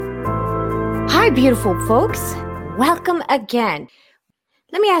Hi, beautiful folks. Welcome again.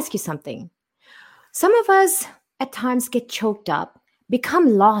 Let me ask you something. Some of us at times get choked up,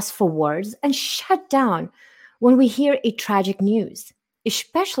 become lost for words, and shut down when we hear a tragic news,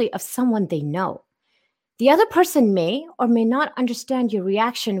 especially of someone they know. The other person may or may not understand your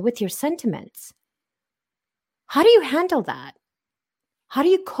reaction with your sentiments. How do you handle that? How do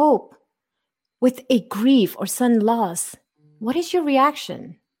you cope with a grief or sudden loss? What is your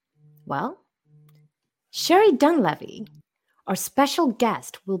reaction? Well, Sherry Dunleavy, our special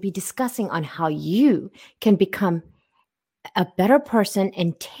guest, will be discussing on how you can become a better person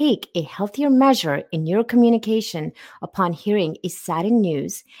and take a healthier measure in your communication upon hearing a saddening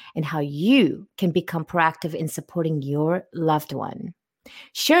news, and how you can become proactive in supporting your loved one.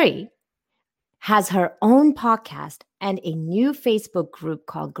 Sherry has her own podcast and a new Facebook group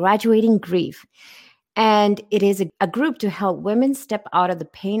called Graduating Grief. And it is a group to help women step out of the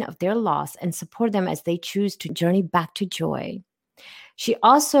pain of their loss and support them as they choose to journey back to joy. She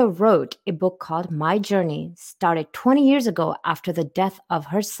also wrote a book called My Journey, started 20 years ago after the death of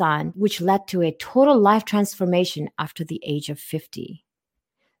her son, which led to a total life transformation after the age of 50.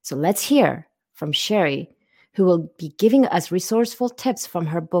 So let's hear from Sherry, who will be giving us resourceful tips from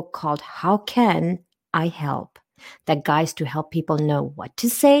her book called How Can I Help? That guides to help people know what to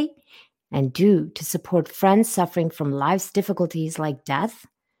say and do to support friends suffering from life's difficulties like death,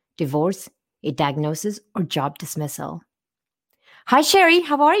 divorce, a diagnosis, or job dismissal. Hi, Sherry.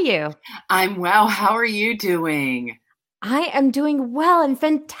 How are you? I'm well. How are you doing? I am doing well and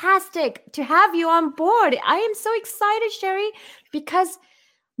fantastic to have you on board. I am so excited, Sherry, because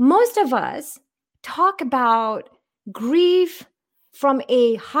most of us talk about grief from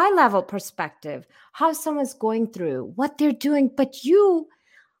a high-level perspective, how someone's going through, what they're doing, but you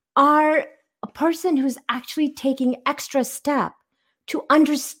are a person who's actually taking extra step to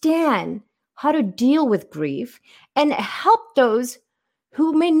understand how to deal with grief and help those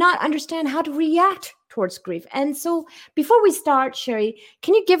who may not understand how to react towards grief. And so before we start, Sherry,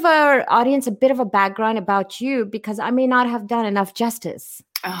 can you give our audience a bit of a background about you? Because I may not have done enough justice.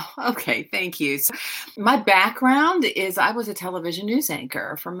 Oh, okay. Thank you. So my background is I was a television news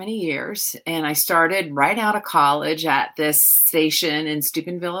anchor for many years, and I started right out of college at this station in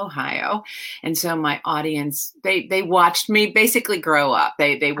Steubenville, Ohio. And so my audience, they watched me basically grow up.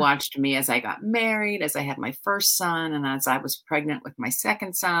 They watched me as I got married, as I had my first son, and as I was pregnant with my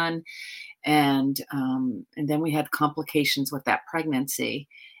second son. And then we had complications with that pregnancy.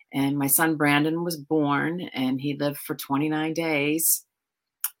 And my son Brandon was born, and he lived for 29 days.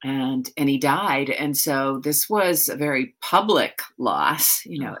 And he died. And so this was a very public loss.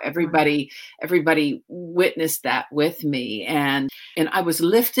 You know, everybody witnessed that with me. And I was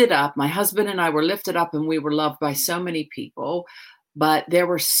lifted up. My husband and I were lifted up, and we were loved by so many people. But there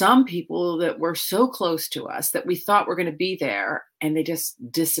were some people that were so close to us that we thought were going to be there, and they just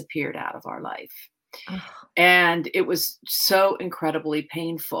disappeared out of our life. And it was so incredibly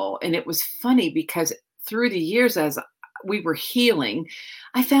painful. And it was funny because through the years, as we were healing,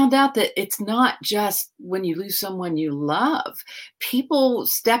 I found out that it's not just when you lose someone you love. People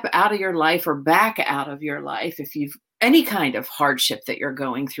step out of your life or back out of your life if you've any kind of hardship that you're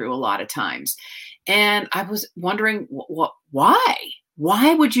going through a lot of times. And I was wondering, why?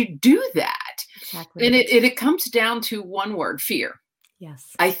 Why would you do that? Exactly. And it comes down to one word: fear.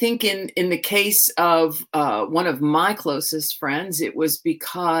 Yes. I think in the case of one of my closest friends, it was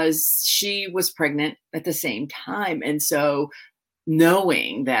because she was pregnant at the same time. And so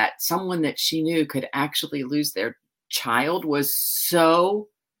knowing that someone that she knew could actually lose their child was so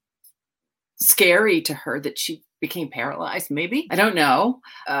scary to her that she became paralyzed, maybe. I don't know.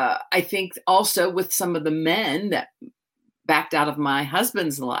 I think also with some of the men that backed out of my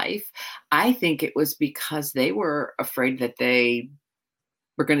husband's life, I think it was because they were afraid that they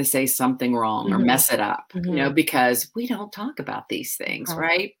we're going to say something wrong or mess it up, you know, because we don't talk about these things,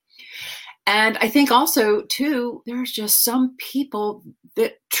 right? And I think also, too, there's just some people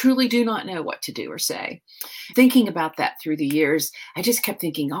that truly do not know what to do or say. Thinking about that through the years, I just kept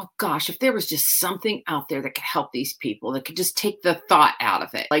thinking, oh, gosh, if there was just something out there that could help these people, that could just take the thought out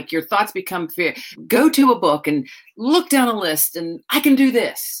of it. Like your thoughts become fear. Go to a book and look down a list and I can do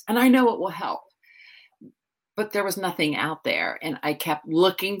this and I know it will help. But there was nothing out there, and I kept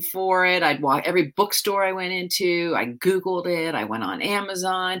looking for it. I'd walk every bookstore I went into. I Googled it. I went on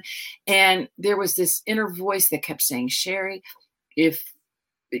Amazon, and there was this inner voice that kept saying, Sherry, if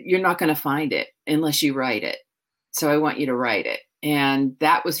you're not going to find it unless you write it. So I want you to write it. And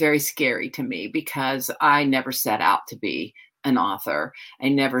that was very scary to me because I never set out to be an author. I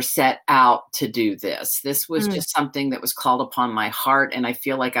never set out to do this. This was Mm. just something that was called upon my heart. And I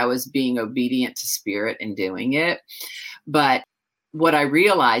feel like I was being obedient to spirit in doing it. But what I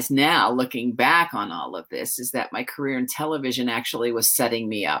realize now, looking back on all of this, is that my career in television actually was setting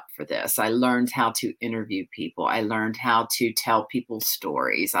me up for this. I learned how to interview people. I learned how to tell people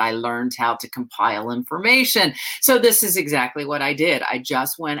stories. I learned how to compile information. So this is exactly what I did. I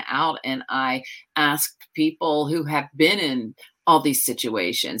just went out and I asked people who have been in all these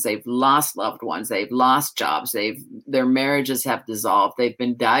situations. They've lost loved ones. They've lost jobs. Their marriages have dissolved. They've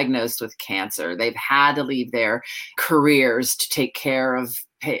been diagnosed with cancer. They've had to leave their careers to take care of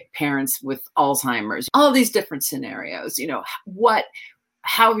parents with Alzheimer's. All these different scenarios.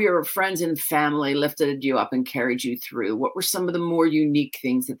 How your friends and family lifted you up and carried you through. What were some of the more unique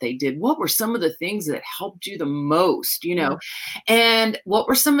things that they did? What were some of the things that helped you the most? And what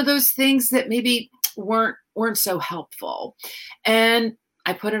were some of those things that maybe weren't so helpful? And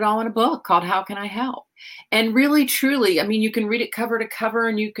I put it all in a book called How Can I Help? And really, truly, I mean, you can read it cover to cover,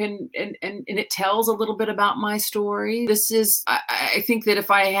 and you can, and it tells a little bit about my story. I think that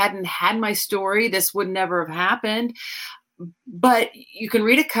if I hadn't had my story, this would never have happened. But you can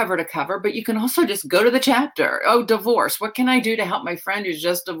read it cover to cover, but you can also just go to the chapter. Oh, divorce. What can I do to help my friend who's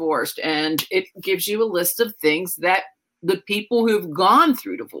just divorced? And it gives you a list of things that the people who've gone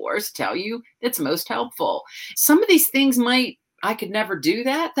through divorce tell you it's most helpful. Some of these things I could never do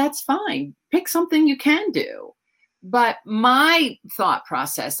that. That's fine. Pick something you can do. But my thought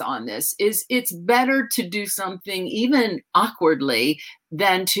process on this is it's better to do something even awkwardly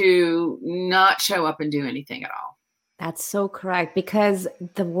than to not show up and do anything at all. That's so correct, because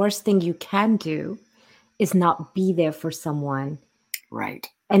the worst thing you can do is not be there for someone. Right.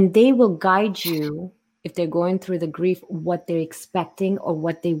 And they will guide you, if they're going through the grief, what they're expecting or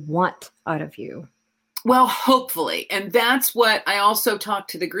what they want out of you. Well, hopefully. And that's what I also talk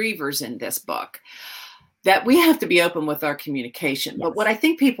to the grievers in this book, that we have to be open with our communication. Yes. But what I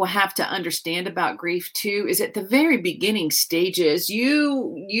think people have to understand about grief too is at the very beginning stages,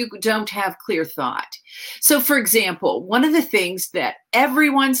 you don't have clear thought. So for example, one of the things that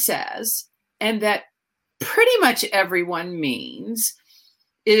everyone says and that pretty much everyone means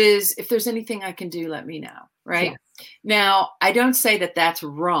is, if there's anything I can do, let me know. Right? Yes. Now, I don't say that that's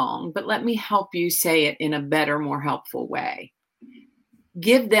wrong, but let me help you say it in a better, more helpful way.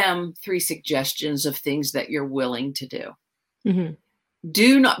 Give them 3 suggestions of things that you're willing to do. Mm-hmm.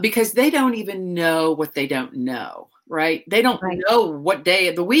 Do not, because they don't even know what they don't know, right? They don't know what day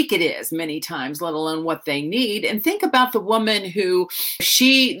of the week it is many times, let alone what they need. And think about the woman who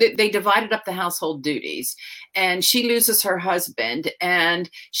they divided up the household duties, and she loses her husband, and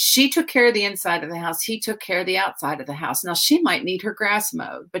she took care of the inside of the house. He took care of the outside of the house. Now she might need her grass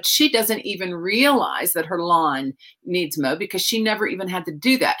mowed, but she doesn't even realize that her lawn needs mowed because she never even had to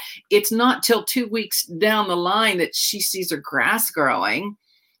do that. It's not till 2 weeks down the line that she sees her grass growing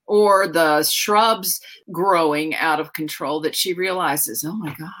or the shrubs growing out of control that she realizes, oh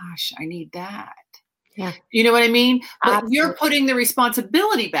my gosh, I need that. Yeah. You know what I mean? But Absolutely. You're putting the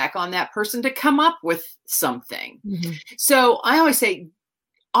responsibility back on that person to come up with something. Mm-hmm. So I always say,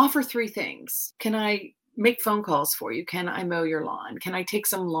 offer 3 things. Can I make phone calls for you? Can I mow your lawn? Can I take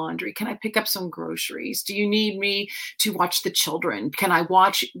some laundry? Can I pick up some groceries? Do you need me to watch the children? Can I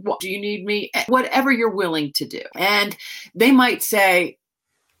watch? Do you need me? Whatever you're willing to do. And they might say,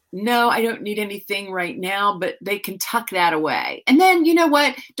 no, I don't need anything right now, but they can tuck that away. And then, you know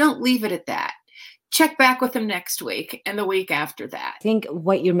what? Don't leave it at that. Check back with them next week and the week after that. I think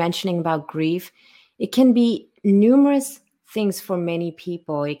what you're mentioning about grief, it can be numerous things for many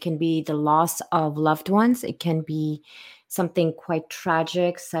people. It can be the loss of loved ones. It can be something quite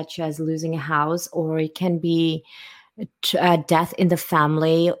tragic, such as losing a house, or it can be death in the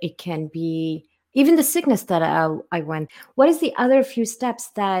family. It can be even the sickness that I went. What is the other few steps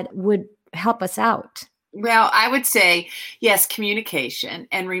that would help us out? Well, I would say, yes, communication.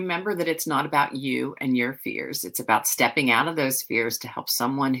 And remember that it's not about you and your fears. It's about stepping out of those fears to help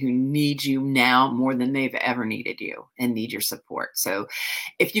someone who needs you now more than they've ever needed you and need your support. So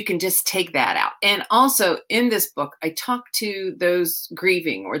if you can just take that out. And also in this book, I talk to those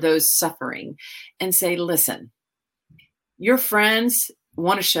grieving or those suffering and say, listen, your friends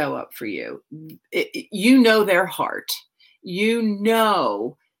want to show up for you. You know their heart. You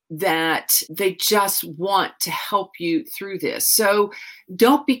know that they just want to help you through this. So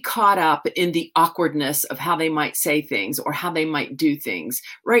don't be caught up in the awkwardness of how they might say things or how they might do things.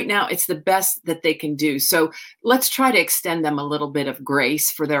 Right now, it's the best that they can do. So let's try to extend them a little bit of grace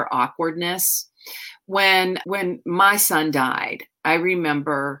for their awkwardness. When my son died, I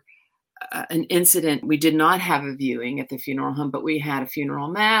remember an incident. We did not have a viewing at the funeral home, but we had a funeral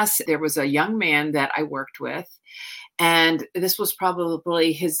mass. There was a young man that I worked with, and this was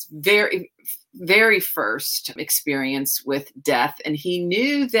probably his very, very first experience with death. And he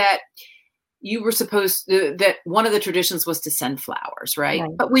knew that you were supposed to, that one of the traditions was to send flowers, right?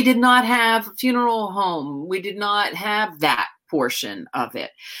 But we did not have a funeral home. We did not have that portion of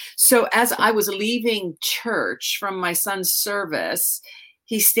it. So as I was leaving church from my son's service,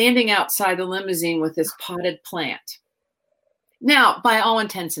 he's standing outside the limousine with this potted plant. Now, by all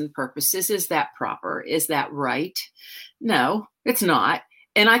intents and purposes, is that proper? Is that right? No, it's not.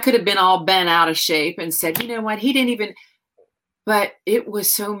 And I could have been all bent out of shape and said, you know what, he didn't even, but it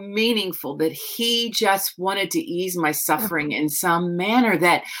was so meaningful that he just wanted to ease my suffering in some manner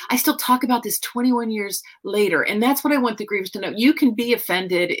that I still talk about this 21 years later. And that's what I want the grievers to know. You can be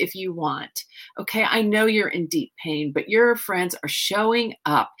offended if you want. Okay, I know you're in deep pain, but your friends are showing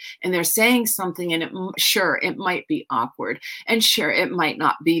up and they're saying something, and sure, it might be awkward, and sure, it might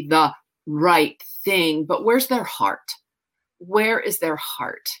not be the right thing, but where's their heart? Where is their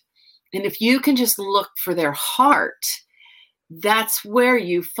heart? And if you can just look for their heart, that's where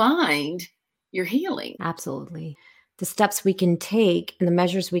you find your healing. Absolutely. The steps we can take and the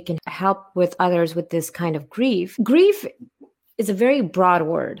measures we can help with others with this kind of grief. Grief is a very broad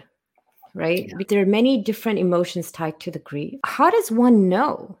word, right? Yeah. There are many different emotions tied to the grief. How does one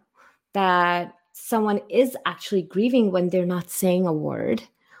know that someone is actually grieving when they're not saying a word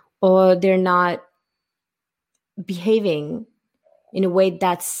or they're not behaving in a way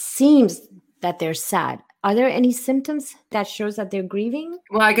that seems that they're sad? Are there any symptoms that shows that they're grieving?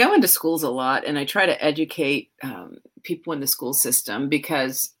 Well, I go into schools a lot and I try to educate people in the school system,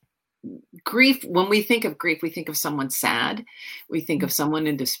 because grief, when we think of grief, we think of someone sad. We think of someone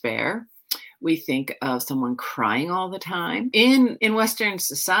in despair. We think of someone crying all the time. In Western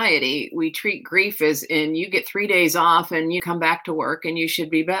society, we treat grief as in you get 3 days off and you come back to work and you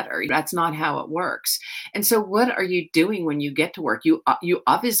should be better. That's not how it works. And so what are you doing when you get to work? You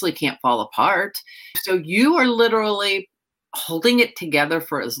obviously can't fall apart. So you are literally holding it together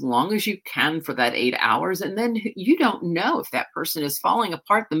for as long as you can for that 8 hours. And then you don't know if that person is falling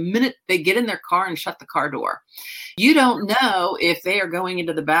apart the minute they get in their car and shut the car door. You don't know if they are going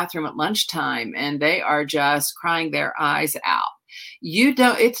into the bathroom at lunchtime and they are just crying their eyes out. You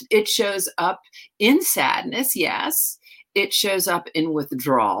don't, it shows up in sadness. Yes. It shows up in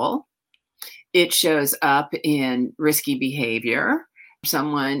withdrawal. It shows up in risky behavior.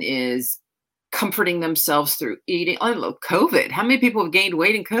 Someone is comforting themselves through eating. I love COVID. How many people have gained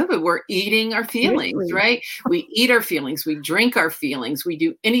weight in COVID? We're eating our feelings, really? Right? We eat our feelings. We drink our feelings. We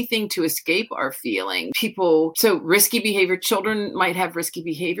do anything to escape our feelings. People, so risky behavior, children might have risky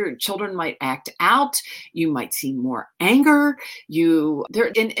behavior. Children might act out. You might see more anger.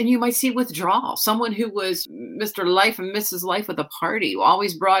 And you might see withdrawal. Someone who was Mr. Life and Mrs. Life with a party, who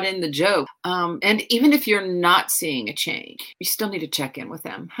always brought in the joke. And even if you're not seeing a change, you still need to check in with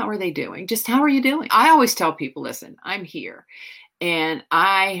them. How are they doing? Just how are you doing? I always tell people, listen, I'm here and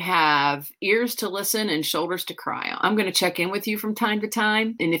I have ears to listen and shoulders to cry on. I'm going to check in with you from time to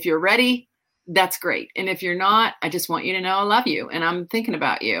time. And if you're ready, that's great. And if you're not, I just want you to know I love you and I'm thinking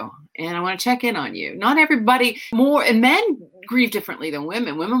about you and I want to check in on you. Not everybody and men grieve differently than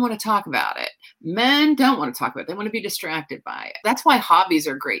women. Women want to talk about it. Men don't want to talk about it. They want to be distracted by it. That's why hobbies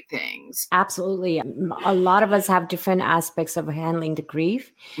are great things. Absolutely. A lot of us have different aspects of handling the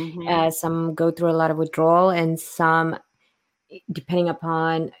grief. Mm-hmm. Some go through a lot of withdrawal, and some, depending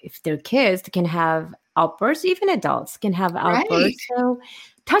upon if they're kids, can have outbursts. Even adults can have outbursts. Right. So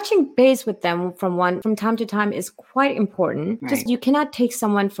touching base with them from time to time is quite important. Right. Just you cannot take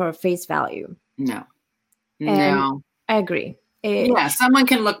someone for face value. No. I agree. Yeah, someone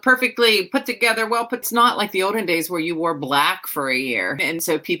can look perfectly put together. Well, but it's not like the olden days where you wore black for a year. And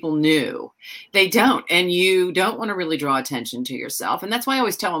so people knew. They don't. And you don't want to really draw attention to yourself. And that's why I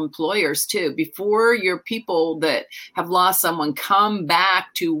always tell employers too, before your people that have lost someone come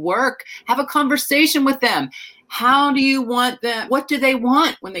back to work, have a conversation with them. How do you want them? What do they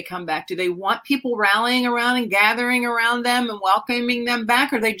want when they come back? Do they want people rallying around and gathering around them and welcoming them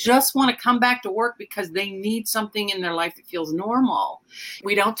back? Or they just want to come back to work because they need something in their life that feels normal?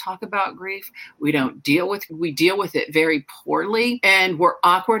 We don't talk about grief. We deal with it very poorly, and we're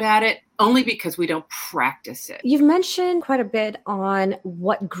awkward at it only because we don't practice it. You've mentioned quite a bit on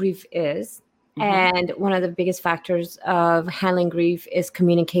what grief is. Mm-hmm. And one of the biggest factors of handling grief is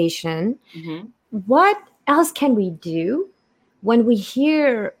communication. Mm-hmm. What else can we do when we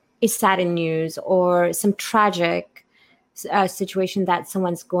hear a sad news or some tragic situation that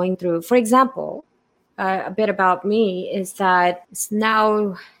someone's going through? For example, a bit about me is that it's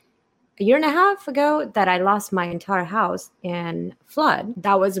now a year and a half ago that I lost my entire house in flood.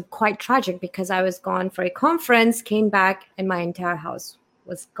 That was quite tragic because I was gone for a conference, came back, and my entire house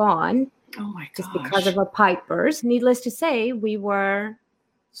was gone. Oh my gosh. Just because of a pipe burst. Needless to say, we were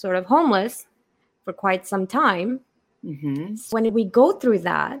sort of homeless for quite some time. Mm-hmm. So when we go through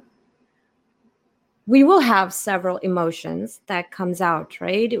that, we will have several emotions that comes out,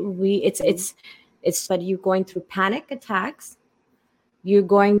 right? It's that you're going through panic attacks. You're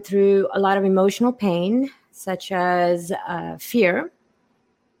going through a lot of emotional pain, such as fear,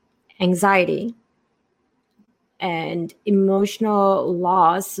 anxiety, and emotional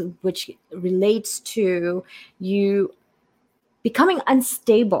loss, which relates to you becoming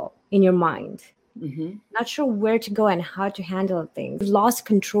unstable in your mind. Mm-hmm. Not sure where to go and how to handle things. You lost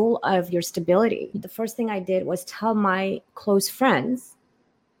control of your stability. The first thing I did was tell my close friends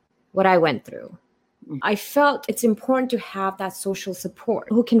what I went through. I felt it's important to have that social support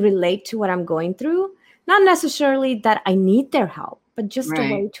who can relate to what I'm going through. Not necessarily that I need their help, but just a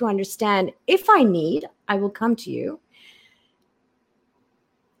way to understand if I need, I will come to you.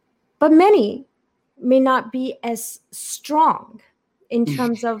 But many may not be as strong in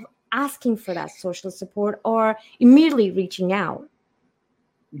terms of asking for that social support or immediately reaching out.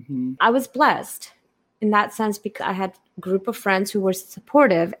 Mm-hmm. I was blessed in that sense because I had a group of friends who were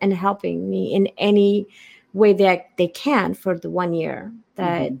supportive and helping me in any way that they can for the 1 year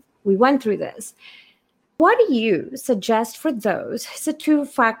that we went through this. What do you suggest for those? It's a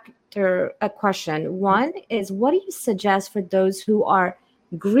two-factor question. One is, what do you suggest for those who are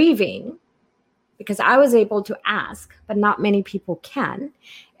grieving? Because I was able to ask, but not many people can.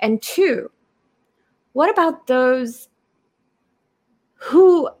 And two, what about those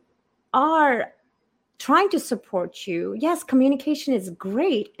who are trying to support you? Yes, communication is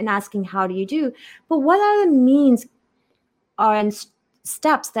great in asking how do you do, but what are the means and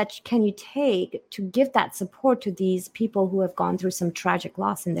steps that can you take to give that support to these people who have gone through some tragic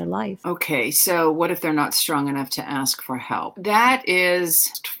loss in their life? Okay, so what if they're not strong enough to ask for help? That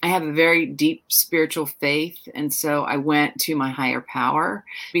is, I have a very deep spiritual faith, and so I went to my higher power,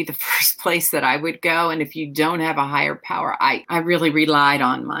 be the first place that I would go. And if you don't have a higher power, I really relied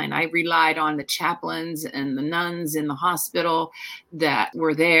on mine. I relied on the chaplains and the nuns in the hospital that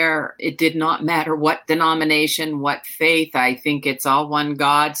were there. It did not matter what denomination, what faith. I think it's all one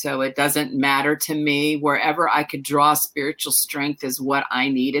God, so it doesn't matter to me. Wherever I could draw spiritual strength is what I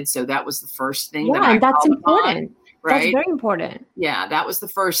needed. So that was the first thing that I and that's called important. on, right? That's very important. Yeah, that was the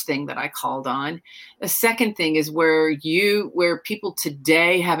first thing that I called on. The second thing is where people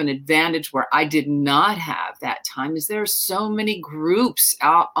today have an advantage where I did not have that time, is there are so many groups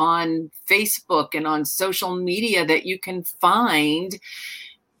out on Facebook and on social media that you can find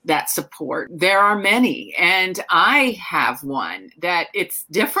that support. There are many, and I have one that it's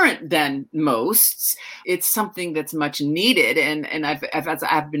different than most. It's something that's much needed, and as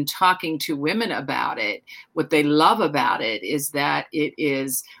I've been talking to women about it, what they love about it is that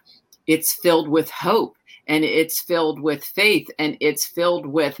it's filled with hope, and it's filled with faith, and it's filled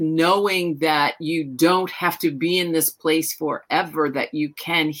with knowing that you don't have to be in this place forever, that you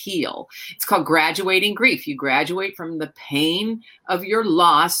can heal. It's called graduating grief. You graduate from the pain of your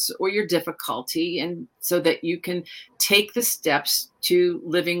loss or your difficulty, and so that you can take the steps to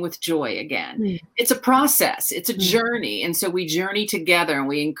living with joy again. It's a process. It's a journey. And so we journey together, and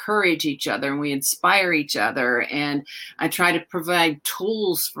we encourage each other, and we inspire each other. And I try to provide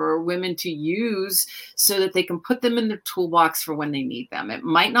tools for women to use so that they can put them in their toolbox for when they need them. It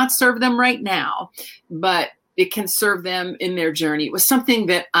might not serve them right now, but it can serve them in their journey. It was something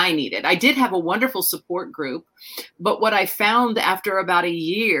that I needed. I did have a wonderful support group, but what I found after about a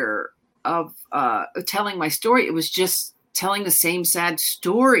year of telling my story, it was just telling the same sad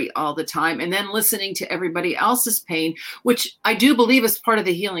story all the time, and then listening to everybody else's pain, which I do believe is part of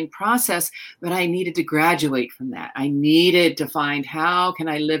the healing process, but I needed to graduate from that. I needed to find, how can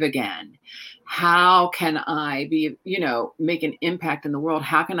I live again? How can I make an impact in the world?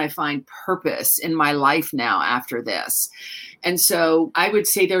 How can I find purpose in my life now after this? And so I would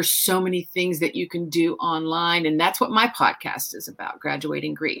say there's so many things that you can do online. And that's what my podcast is about,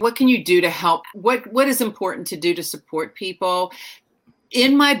 Graduating Grief. What can you do to help? What is important to do to support people?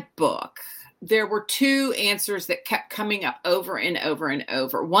 In my book, there were two answers that kept coming up over and over and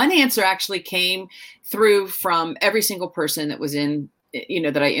over. One answer actually came through from every single person that was in,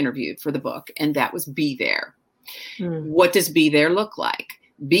 that I interviewed for the book. And that was be there. What does be there look like?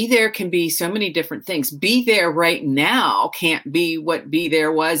 Be there can be so many different things. Be there right now can't be what be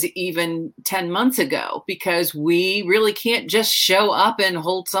there was even 10 months ago, because we really can't just show up and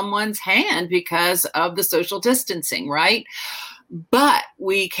hold someone's hand because of the social distancing, right? But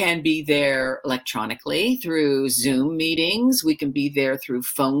we can be there electronically through Zoom meetings. We can be there through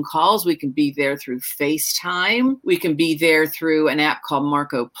phone calls. We can be there through FaceTime. We can be there through an app called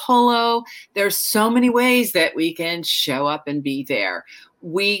Marco Polo. There's so many ways that we can show up and be there.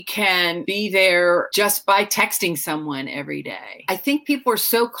 We can be there just by texting someone every day. I think people are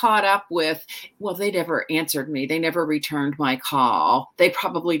so caught up with, well, they never answered me. They never returned my call. They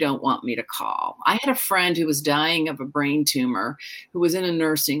probably don't want me to call. I had a friend who was dying of a brain tumor who was in a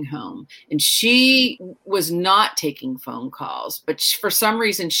nursing home, and she was not taking phone calls, but for some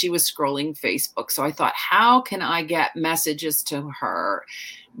reason she was scrolling Facebook. So I thought, how can I get messages to her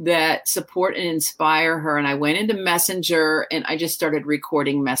that support and inspire her? And I went into Messenger and I just started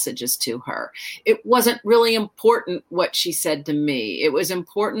recording messages to her. It wasn't really important what she said to me. It was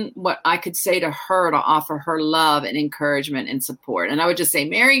important what I could say to her to offer her love and encouragement and support. And I would just say,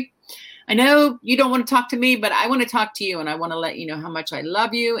 Mary, I know you don't want to talk to me, but I want to talk to you. And I want to let you know how much I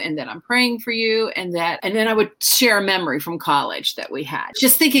love you and that I'm praying for you. And then I would share a memory from college that we had.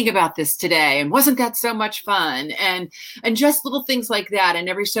 Just thinking about this today. And wasn't that so much fun? And just little things like that. And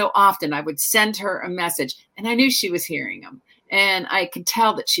every so often I would send her a message, and I knew she was hearing them. And I could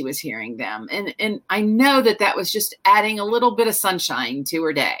tell that she was hearing them. And I know that was just adding a little bit of sunshine to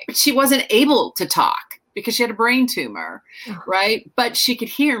her day. But she wasn't able to talk because she had a brain tumor, right? But she could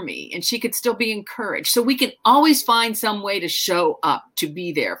hear me and she could still be encouraged. So we can always find some way to show up, to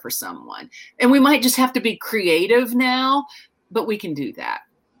be there for someone. And we might just have to be creative now, but we can do that.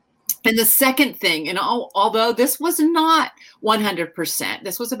 And the second thing, and although this was not 100%,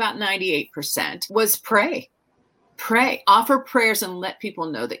 this was about 98%, was pray. Pray, offer prayers and let people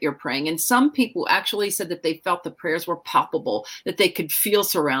know that you're praying. And some people actually said that they felt the prayers were palpable, that they could feel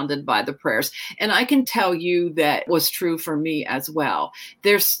surrounded by the prayers. And I can tell you that was true for me as well.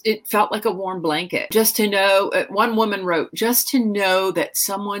 It felt like a warm blanket. Just to know, one woman wrote, just to know that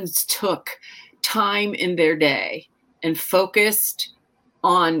someone's took time in their day and focused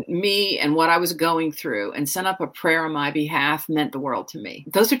on me and what I was going through and sent up a prayer on my behalf meant the world to me.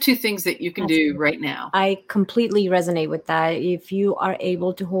 Those are two things that you can do right now. I completely resonate with that. If you are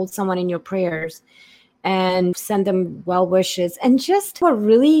able to hold someone in your prayers and send them well wishes, and just what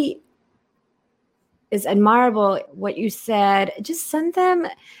really is admirable, what you said, just send them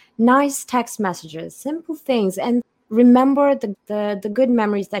nice text messages, simple things, and remember the good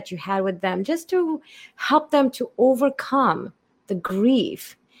memories that you had with them, just to help them to overcome the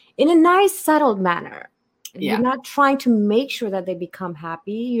grief in a nice, settled manner. Yeah. You're not trying to make sure that they become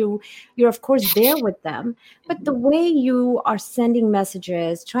happy. You're of course there with them, but the way you are sending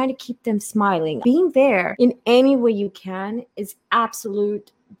messages, trying to keep them smiling, being there in any way you can is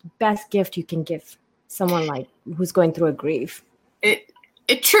absolute best gift you can give someone like who's going through a grief. It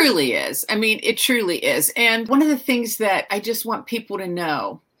truly is. I mean, it truly is. And one of the things that I just want people to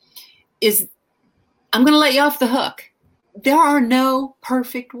know is I'm going to let you off the hook. There are no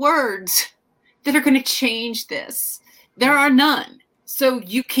perfect words that are going to change this. There are none. So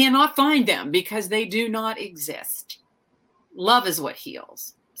you cannot find them because they do not exist. Love is what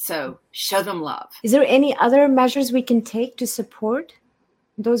heals. So show them love. Is there any other measures we can take to support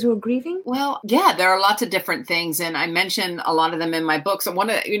those who are grieving? Well, yeah, there are lots of different things. And I mention a lot of them in my books. And one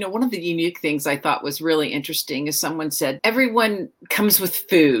of the unique things I thought was really interesting is someone said, everyone comes with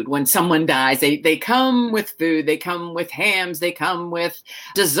food when someone dies. They come with food. They come with hams. They come with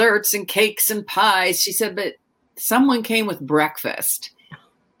desserts and cakes and pies. She said, but someone came with breakfast.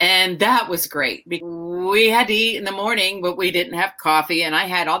 And that was great. We had to eat in the morning, but we didn't have coffee. And I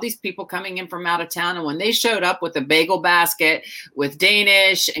had all these people coming in from out of town. And when they showed up with a bagel basket with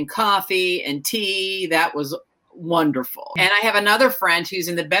Danish and coffee and tea, that was wonderful. And I have another friend who's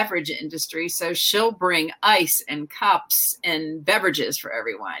in the beverage industry. So she'll bring ice and cups and beverages for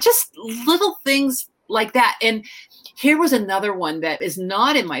everyone. Just little things like that. And here was another one that is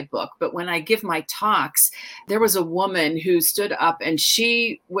not in my book, but when I give my talks, there was a woman who stood up and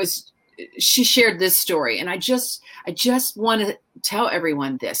she shared this story. And I just want to tell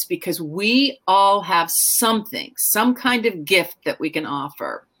everyone this because we all have something, some kind of gift that we can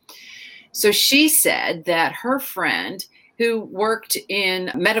offer. So she said that her friend who worked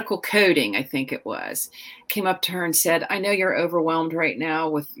in medical coding, I think it was, came up to her and said, I know you're overwhelmed right now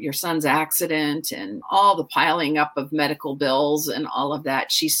with your son's accident and all the piling up of medical bills and all of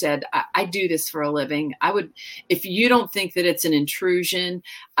that. She said, I do this for a living. If you don't think that it's an intrusion,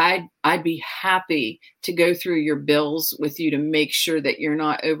 I'd be happy to go through your bills with you to make sure that you're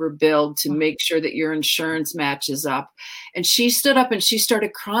not overbilled, to make sure that your insurance matches up. And she stood up and she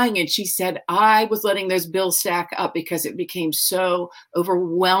started crying and she said, I was letting those bills stack up because it became so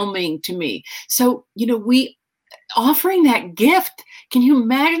overwhelming to me. So, offering that gift, can you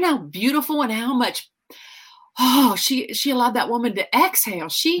imagine how beautiful and how much, she allowed that woman to exhale.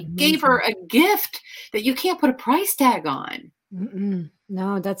 She gave her a gift that you can't put a price tag on.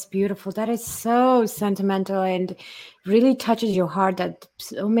 No, that's beautiful. That is so sentimental and really touches your heart that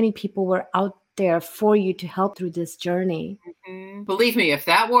so many people were out there for you to help through this journey. Believe me, if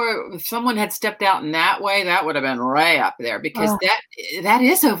someone had stepped out in that way, that would have been right up there, because that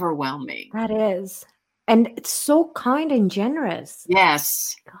is overwhelming. That is. And it's so kind and generous.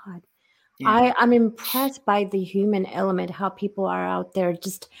 Yes. God. Yeah. I'm impressed by the human element, how people are out there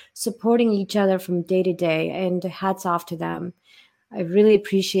just supporting each other from day to day, and hats off to them. I really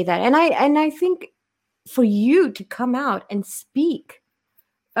appreciate that. And I think for you to come out and speak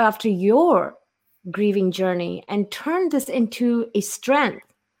after your grieving journey and turn this into a strength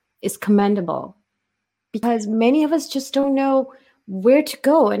is commendable, because many of us just don't know where to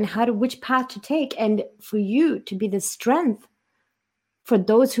go and which path to take. And for you to be the strength for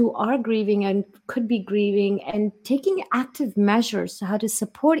those who are grieving and could be grieving, and taking active measures to how to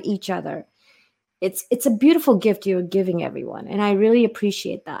support each other. It's a beautiful gift you're giving everyone. And I really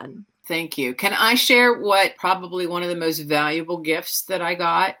appreciate that. Thank you. Can I share what probably one of the most valuable gifts that I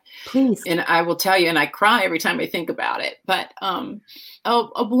got? Please. And I will tell you, and I cry every time I think about it, but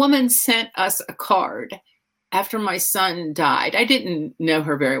a woman sent us a card after my son died. I didn't know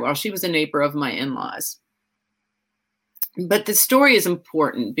her very well. She was a neighbor of my in-laws. But the story is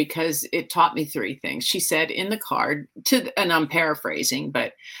important because it taught me three things. She said in the card, and I'm paraphrasing,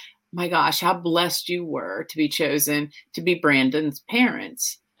 but my gosh, how blessed you were to be chosen to be Brandon's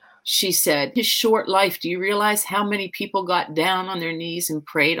parents. She said, his short life, do you realize how many people got down on their knees and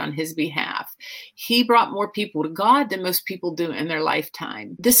prayed on his behalf? He brought more people to God than most people do in their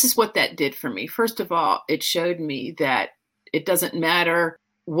lifetime. This is what that did for me. First of all, it showed me that it doesn't matter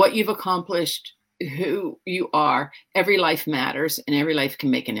what you've accomplished, who you are, every life matters and every life can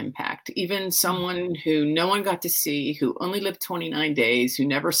make an impact. Even someone who no one got to see, who only lived 29 days, who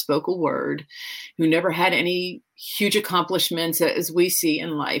never spoke a word, who never had any huge accomplishments as we see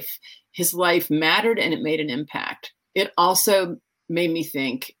in life, his life mattered and it made an impact. It also made me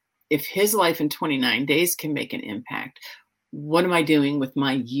think, if his life in 29 days can make an impact, what am I doing with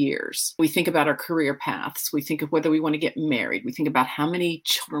my years? We think about our career paths. We think of whether we want to get married. We think about how many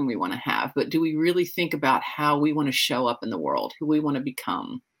children we want to have. But do we really think about how we want to show up in the world, who we want to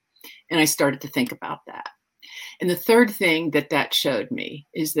become? And I started to think about that. And the third thing that showed me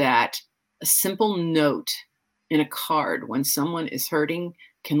is that a simple note in a card when someone is hurting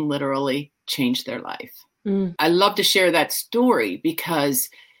can literally change their life. I love to share that story because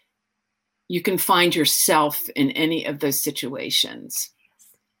you can find yourself in any of those situations.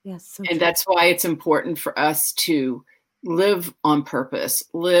 Yes. So and that's why it's important for us to live on purpose,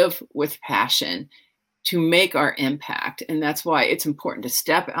 live with passion, to make our impact. And that's why it's important to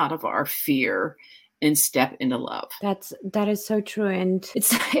step out of our fear and step into love. That is so true. And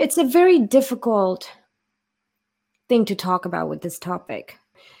it's a very difficult thing to talk about with this topic.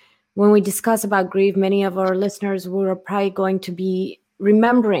 When we discuss about grief, many of our listeners were probably going to be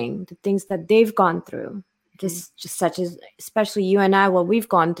remembering the things that they've gone through, just such as, especially you and I, what we've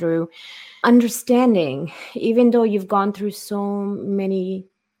gone through. Understanding, even though you've gone through so many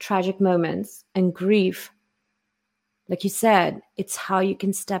tragic moments and grief, like you said, it's how you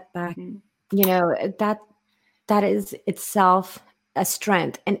can step back. You know, that is itself a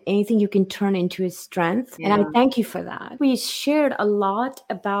strength, and anything you can turn into a strength. Yeah. And I thank you for that. We shared a lot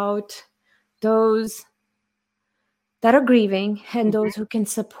about those that are grieving and those who can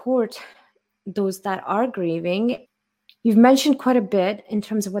support those that are grieving. You've mentioned quite a bit in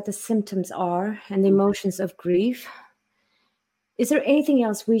terms of what the symptoms are and the emotions of grief. Is there anything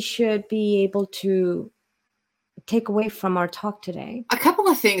else we should be able to take away from our talk today? A couple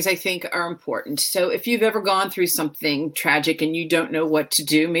of things I think are important. So if you've ever gone through something tragic and you don't know what to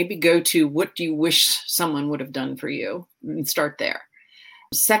do, maybe go to what do you wish someone would have done for you and start there.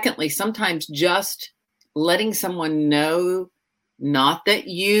 Secondly, sometimes just letting someone know, not that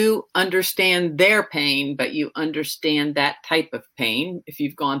you understand their pain, but you understand that type of pain. If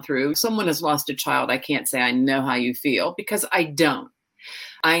you've gone through, someone has lost a child, I can't say I know how you feel because I don't.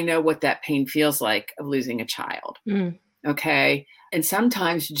 I know what that pain feels like of losing a child. Okay. And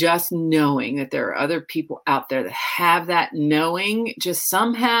sometimes just knowing that there are other people out there that have that knowing just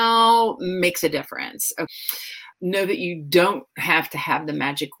somehow makes a difference. Know that you don't have to have the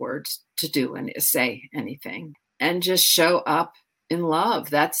magic words to do and say anything, and just show up in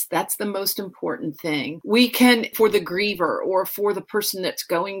love. That's the most important thing. We can, for the griever or for the person that's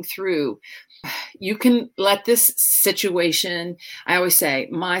going through, you can let this situation, I always say,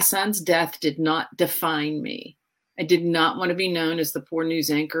 my son's death did not define me. I did not want to be known as the poor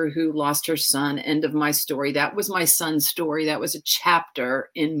news anchor who lost her son. End of my story. That was my son's story. That was a chapter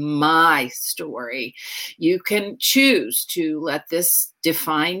in my story. You can choose to let this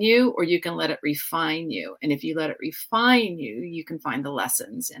define you, or you can let it refine you. And if you let it refine you, you can find the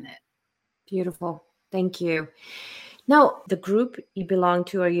lessons in it. Beautiful. Thank you. Now, the group you belong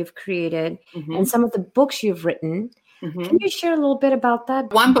to or you've created, and some of the books you've written, can you share a little bit about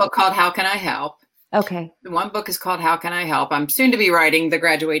that? One book called How Can I Help? Okay. One book is called How Can I Help? I'm soon to be writing the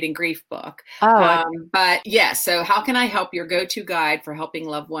Graduating Grief book. But yes, so How Can I Help? Your go-to guide for helping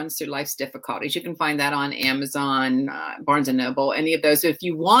loved ones through life's difficulties. You can find that on Amazon, Barnes & Noble, any of those. If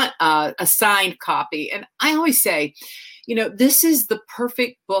you want a signed copy, and I always say, this is the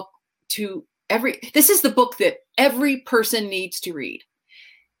perfect book this is the book that every person needs to read.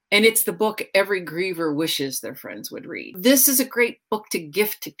 And it's the book every griever wishes their friends would read. This is a great book to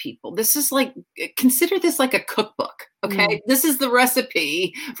gift to people. This is consider this like a cookbook, okay? This is the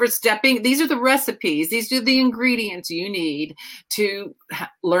recipe for these are the recipes. These are the ingredients you need to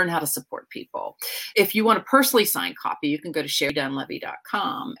learn how to support people. If you want a personally signed copy, you can go to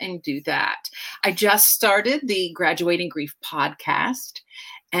SherryDunlevy.com and do that. I just started the Graduating Grief podcast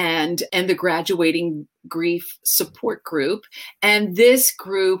and the Graduating Grief support group. And this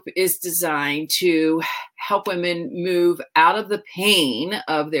group is designed to help women move out of the pain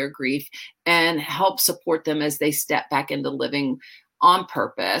of their grief and help support them as they step back into living on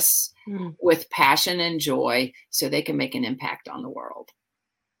purpose with passion and joy so they can make an impact on the world.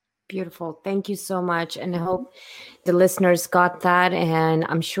 Beautiful. Thank you so much. And I hope the listeners got that, and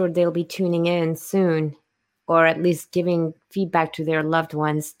I'm sure they'll be tuning in soon, or at least giving feedback to their loved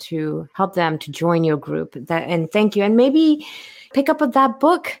ones to help them to join your group. And thank you. And maybe pick up that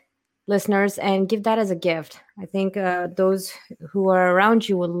book, listeners, and give that as a gift. I think those who are around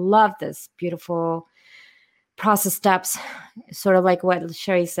you will love this beautiful process steps, sort of like what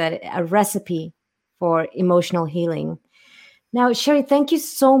Sherry said, a recipe for emotional healing. Now, Sherry, thank you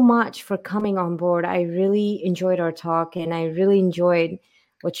so much for coming on board. I really enjoyed our talk, and I really enjoyed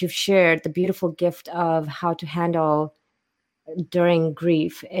what you've shared, the beautiful gift of how to handle during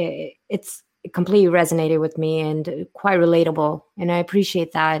grief. It's completely resonated with me and quite relatable, and I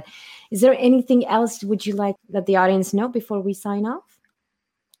appreciate that. Is there anything else would you like that the audience know before we sign off?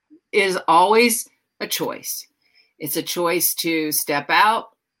 It is always a choice. It's a choice to step out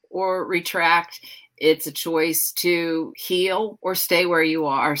or retract. It's a choice to heal or stay where you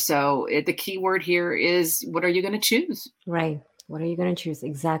are. So the key word here is, what are you going to choose? Right. What are you going to choose?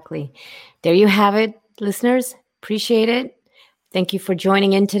 Exactly. There you have it, listeners. Appreciate it. Thank you for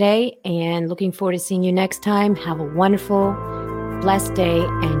joining in today, and looking forward to seeing you next time. Have a wonderful, blessed day,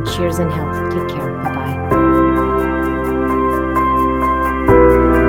 and cheers and health. Take care.